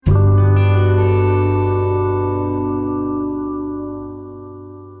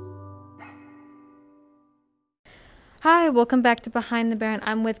welcome back to Behind the Barren.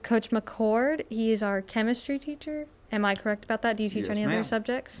 I'm with Coach McCord. He is our chemistry teacher. Am I correct about that? Do you teach any other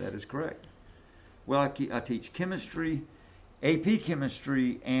subjects? That is correct. Well, I teach chemistry, AP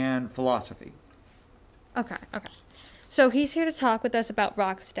chemistry, and philosophy. Okay. So he's here to talk with us about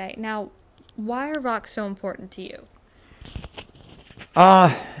rocks today. Now, why are rocks so important to you?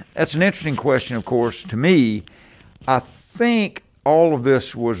 That's an interesting question, of course, to me. I think all of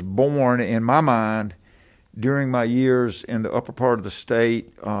this was born in my mind during my years in the upper part of the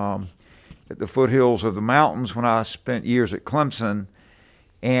state, at the foothills of the mountains when I spent years at Clemson,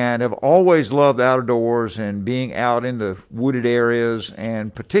 and have always loved outdoors and being out in the wooded areas,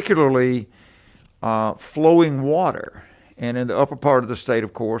 and particularly flowing water. And in the upper part of the state,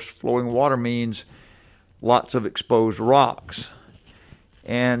 of course, flowing water means lots of exposed rocks.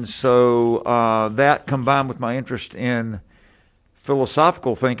 And so that, combined with my interest in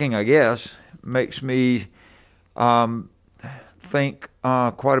philosophical thinking, I guess, makes me think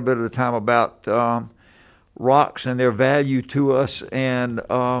quite a bit of the time about rocks and their value to us, and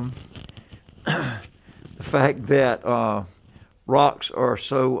the fact that rocks are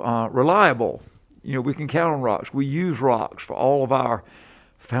so reliable. You know, we can count on rocks. We use rocks for all of our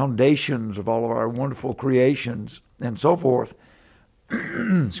foundations of all of our wonderful creations and so forth.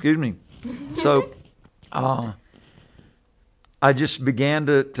 Excuse me. So I just began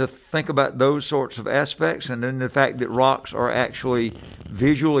to think about those sorts of aspects, and then the fact that rocks are actually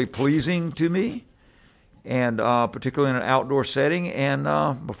visually pleasing to me, and particularly in an outdoor setting. And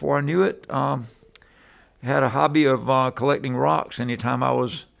before I knew it, had a hobby of collecting rocks anytime I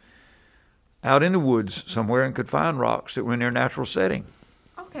was out in the woods somewhere and could find rocks that were in their natural setting.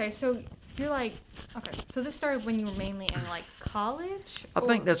 Okay, so so this started when you were mainly in, like, college? I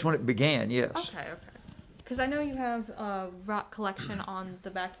think that's when it began, yes. Okay. Because I know you have a rock collection on the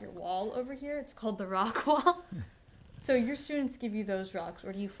back of your wall over here. It's called the rock wall. So your students give you those rocks,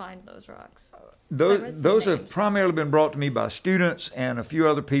 or do you find those rocks? Those have primarily been brought to me by students and a few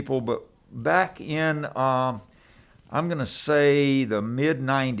other people, but back in, I'm going to say the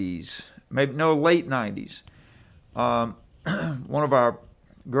mid-'90s, late 90s, one of our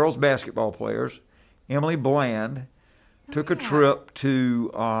girls basketball players, Emily Bland, took a trip to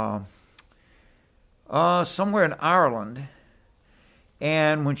somewhere in Ireland,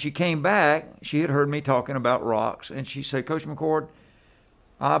 and when she came back, she had heard me talking about rocks, and she said, "Coach McCord,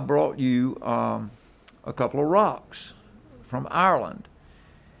 I brought you a couple of rocks from Ireland."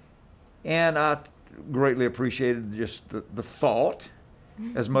 And I greatly appreciated just the thought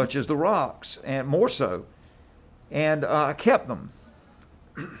as much as the rocks, and more so. And I kept them.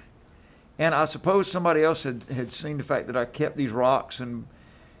 And I suppose somebody else had seen the fact that I kept these rocks, and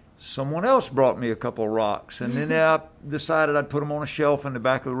someone else brought me a couple of rocks. And then I decided I'd put them on a shelf in the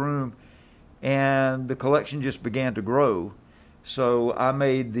back of the room, and the collection just began to grow. So I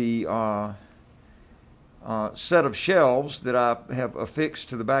made the set of shelves that I have affixed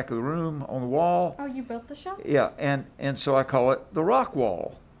to the back of the room on the wall. Oh, you built the shelf? Yeah, and so I call it the rock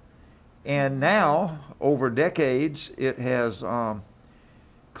wall. And now, over decades, it has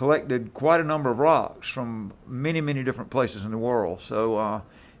collected quite a number of rocks from many, many different places in the world. So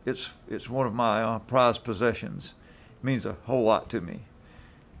it's one of my prized possessions. It means a whole lot to me.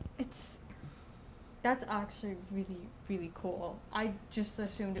 That's actually really, really cool. I just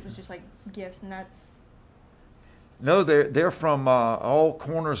assumed it was just like gifts, and that's... No, they're from all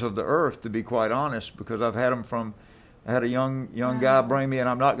corners of the earth, to be quite honest, because I've had them from... I had a young guy bring me, and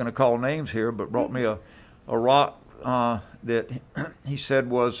I'm not going to call names here, but brought me a rock that he said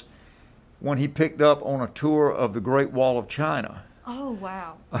was one he picked up on a tour of the Great Wall of China. Oh,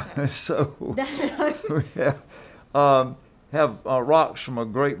 wow. Okay. So we have rocks from a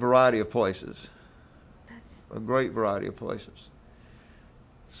great variety of places. A great variety of places.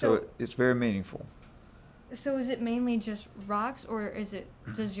 So it's very meaningful. So is it mainly just rocks, or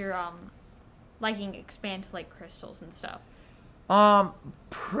does your liking expand to, like, crystals and stuff?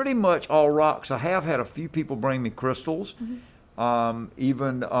 Pretty much all rocks. I have had a few people bring me crystals. Mm-hmm.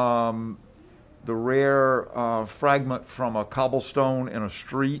 Even the rare fragment from a cobblestone in a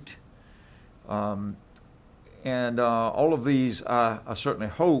street. And all of these, I certainly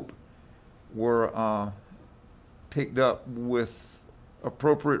hope, were picked up with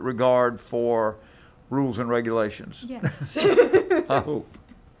appropriate regard for rules and regulations. Yes. I hope.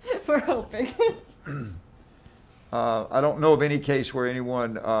 We're hoping. I don't know of any case where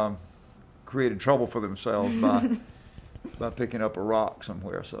anyone created trouble for themselves by picking up a rock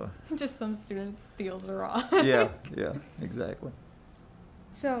somewhere. So just some student steals a rock. Yeah, exactly.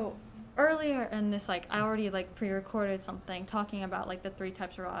 So earlier in this, like, I already, like, pre-recorded something talking about, like, the 3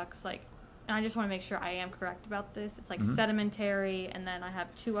 types of rocks, like, and I just want to make sure I am correct about this. It's like sedimentary, and then I have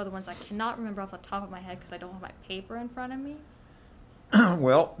two other ones I cannot remember off the top of my head because I don't have my paper in front of me.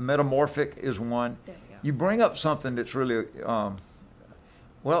 Well, metamorphic is one. There we go. You bring up something that's really, well,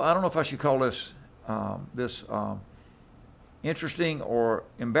 I don't know if I should call this interesting or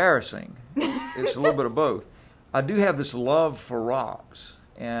embarrassing. It's a little bit of both. I do have this love for rocks,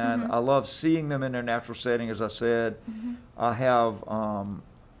 and I love seeing them in their natural setting, as I said. I have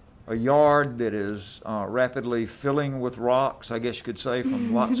a yard that is rapidly filling with rocks, I guess you could say,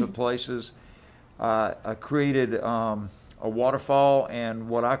 from lots of places. I created a waterfall and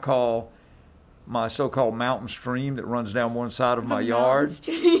what I call my so-called mountain stream that runs down one side of my yard,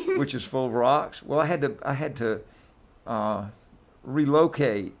 which is full of rocks. Well, I had to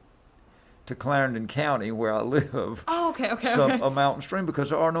relocate to Clarendon County, where I live. Oh, okay. A mountain stream, because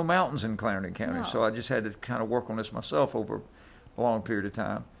there are no mountains in Clarendon County. No. So I just had to kind of work on this myself over a long period of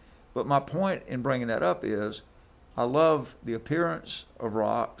time. But my point in bringing that up is I love the appearance of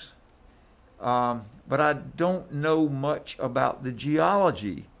rocks, but I don't know much about the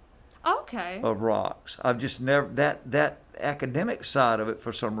geology of rocks. I've just never, that academic side of it,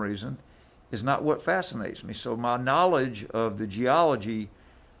 for some reason, is not what fascinates me. So my knowledge of the geology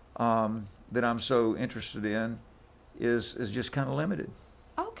that I'm so interested in is just kind of limited.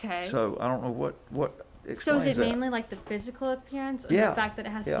 Okay. So I don't know what explains So is it that. mainly like the physical appearance, or Yeah. the fact that it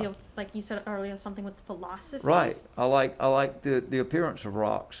has to deal with, like you said earlier, something with philosophy? Right. I like the appearance of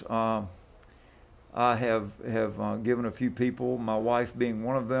rocks. I have given a few people, my wife being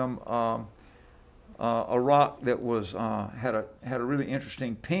one of them, a rock that was had a really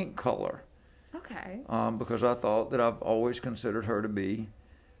interesting pink color. Okay. Because I thought that I've always considered her to be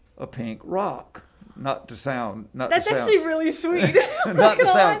a pink rock. That's actually really sweet. not to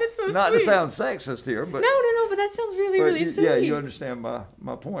sound it's so not sweet. to sound sexist here, but No, but that sounds really sweet. Yeah, you understand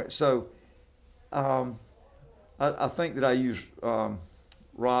my point. So, I think that I use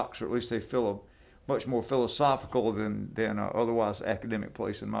rocks, or at least they fill a much more philosophical than otherwise academic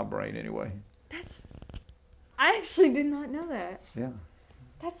place in my brain anyway. I actually did not know that. Yeah.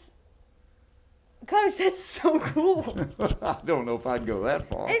 Coach, that's so cool. I don't know if I'd go that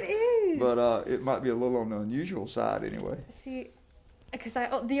far. It is. But it might be a little on the unusual side anyway. See, because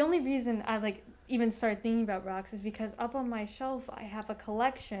the only reason I even started thinking about rocks is because up on my shelf I have a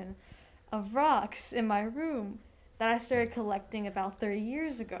collection of rocks in my room that I started collecting about 30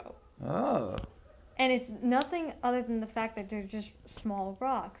 years ago. Oh. And it's nothing other than the fact that they're just small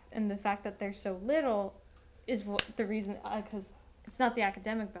rocks, and the fact that they're so little is the reason, because it's not the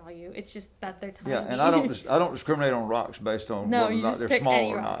academic value, it's just that they're tiny. Yeah, and I don't discriminate on rocks based on whether or not they're small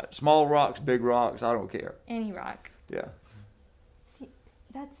or not. Small rocks, big rocks, I don't care. Any rock. Yeah. See,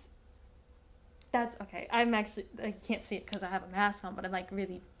 that's okay. I'm actually, I can't see it because I have a mask on, but I'm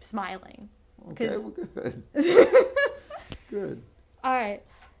really smiling. Okay, well, good. Good. All right.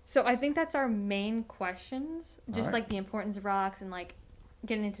 So I think that's our main questions, just right. the importance of rocks and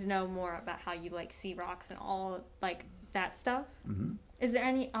getting to know more about how you see rocks and all that stuff. Mm-hmm. Is there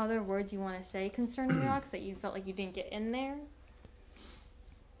any other words you want to say concerning rocks that you felt like you didn't get in there?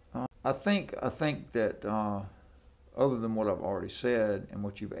 I think that other than what I've already said and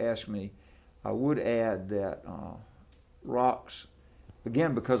what you've asked me, I would add that rocks,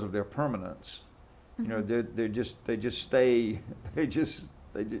 again because of their permanence, they just stay.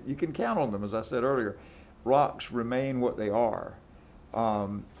 You can count on them, as I said earlier. Rocks remain what they are.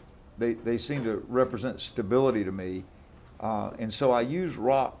 They seem to represent stability to me, and so I use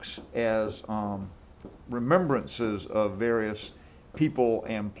rocks as remembrances of various people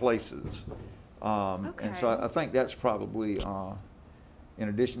and places. And so I think that's probably, in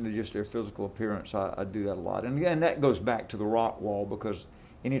addition to just their physical appearance, I do that a lot. And again, that goes back to the rock wall, because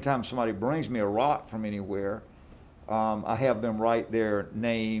anytime somebody brings me a rock from anywhere, I have them write their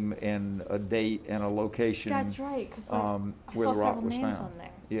name and a date and a location. That's right, because where the rock was found. On there.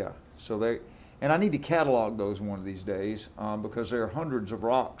 Yeah, so and I need to catalog those one of these days, because there are hundreds of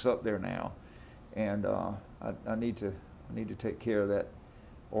rocks up there now, and I need to take care of that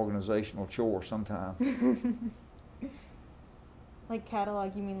organizational chore sometime.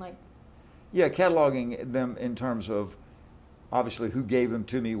 Catalog, you mean Yeah, cataloging them in terms of obviously who gave them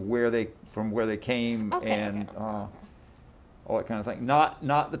to me, from where they came, and all that kind of thing.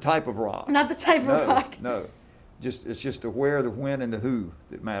 Not the type of rock. Not the type of rock. No, it's just the where, the when, and the who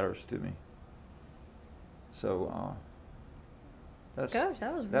that matters to me. So Gosh,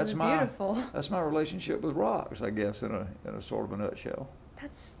 that was really beautiful. That's my relationship with rocks, I guess, in a sort of a nutshell.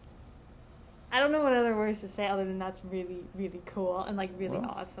 I don't know what other words to say other than that's really, really cool and really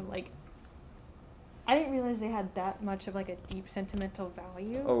awesome. I didn't realize they had that much of like a deep sentimental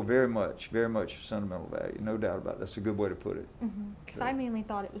value. Oh, very much sentimental value, no doubt about it. That's a good way to put it. Because I mainly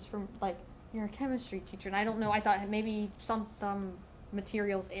thought it was from like you're a chemistry teacher, and I don't know. I thought maybe some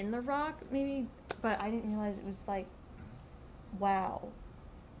materials in the rock, maybe, but I didn't realize it was like, wow.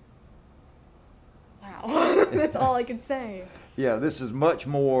 That's all I could say. Yeah, this is much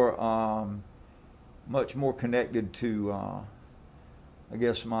more connected to, I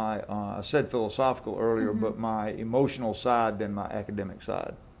guess I said philosophical earlier, but my emotional side than my academic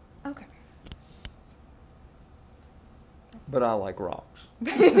side. Okay. But I like rocks.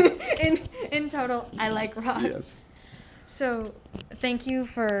 in total, I like rocks. Yes. So, thank you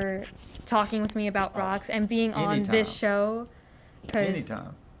for talking with me about rocks and being on this show.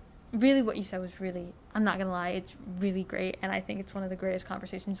 Anytime. Really, what you said was really, I'm not going to lie, it's really great. And I think it's one of the greatest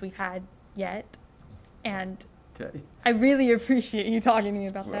conversations we've had yet. And I really appreciate you talking to me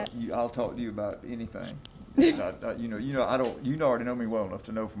about that. I'll talk to you about anything. You already know me well enough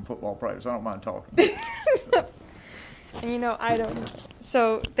to know from football practice. I don't mind talking. And I don't.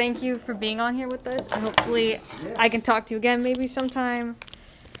 So thank you for being on here with us. And hopefully I can talk to you again maybe sometime.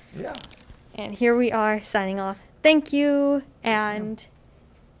 Yeah. And here we are signing off. Thank you, and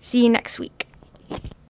see you next week.